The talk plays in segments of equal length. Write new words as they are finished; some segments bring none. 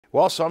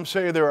Well, some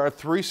say there are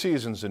 3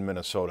 seasons in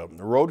Minnesota: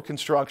 road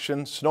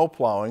construction, snow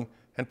plowing,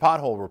 and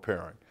pothole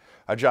repairing.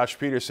 Josh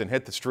Peterson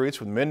hit the streets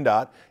with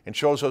MnDOT and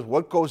shows us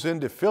what goes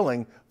into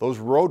filling those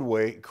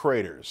roadway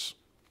craters.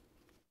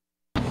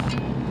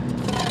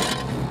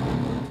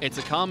 It's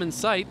a common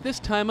sight this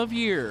time of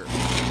year.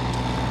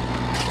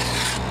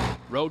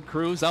 Road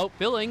crews out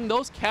filling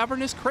those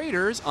cavernous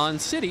craters on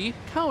city,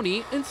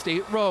 county, and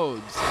state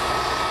roads.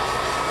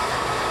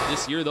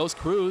 This year, those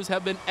crews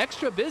have been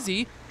extra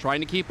busy trying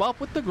to keep up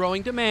with the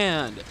growing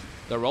demand.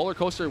 The roller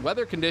coaster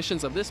weather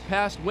conditions of this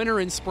past winter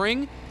and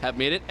spring have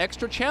made it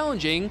extra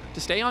challenging to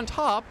stay on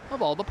top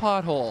of all the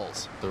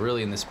potholes. So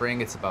really in the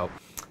spring, it's about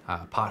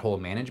pothole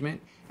management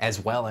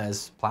as well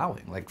as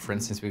plowing. Like for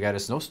instance, we got a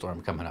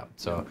snowstorm coming up.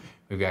 So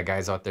we've got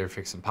guys out there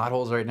fixing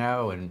potholes right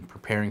now and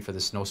preparing for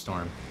the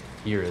snowstorm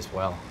here as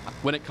well.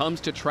 When it comes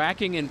to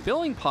tracking and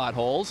filling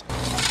potholes,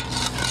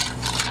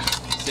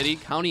 city,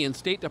 county, and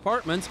state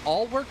departments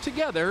all work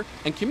together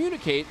and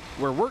communicate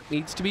where work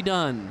needs to be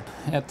done.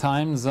 At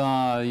times,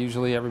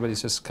 usually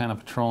everybody's just kind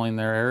of patrolling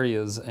their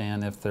areas,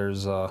 and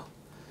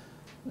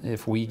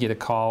if we get a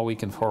call, we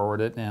can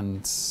forward it,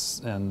 and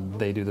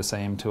they do the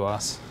same to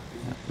us.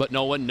 But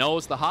no one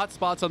knows the hot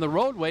spots on the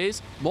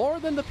roadways more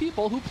than the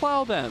people who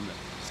plow them.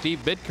 Steve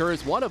Bidker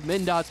is one of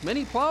MnDOT's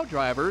many plow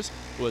drivers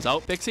who is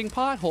out fixing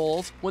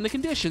potholes when the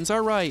conditions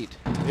are right.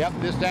 Yep,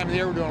 this time of the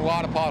year we're doing a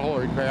lot of pothole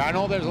repair. I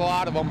know there's a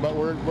lot of them, but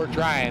we're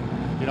trying.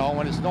 You know,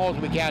 when it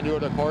snows we can't do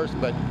it, of course,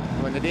 but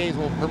when the days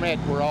will permit,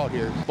 we're out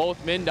here.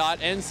 Both MnDOT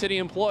and city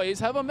employees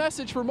have a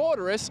message for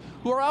motorists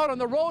who are out on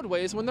the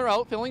roadways when they're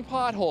out filling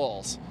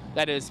potholes.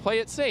 That is, play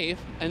it safe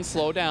and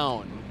slow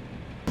down.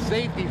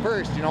 Safety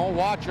first, you know,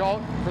 watch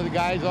out for the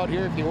guys out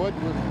here if you would.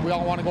 We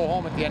all want to go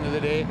home at the end of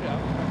the day.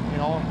 Yeah. You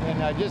know,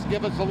 and just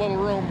give us a little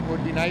room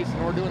would be nice,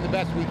 and we're doing the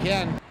best we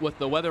can. With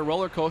the weather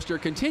roller coaster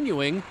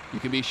continuing, you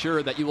can be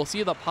sure that you will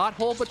see the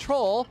pothole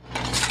patrol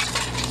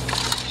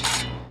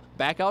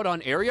back out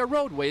on area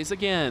roadways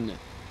again.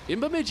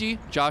 In Bemidji,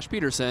 Josh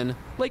Peterson,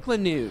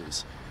 Lakeland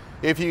News.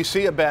 If you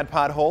see a bad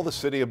pothole, the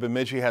city of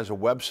Bemidji has a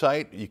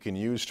website you can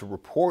use to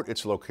report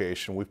its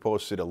location. We've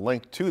posted a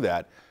link to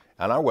that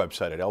on our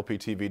website at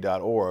lptv.org/news.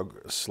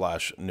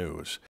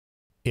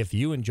 If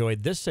you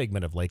enjoyed this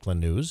segment of Lakeland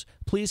News,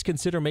 please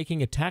consider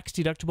making a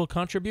tax-deductible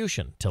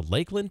contribution to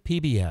Lakeland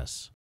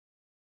PBS.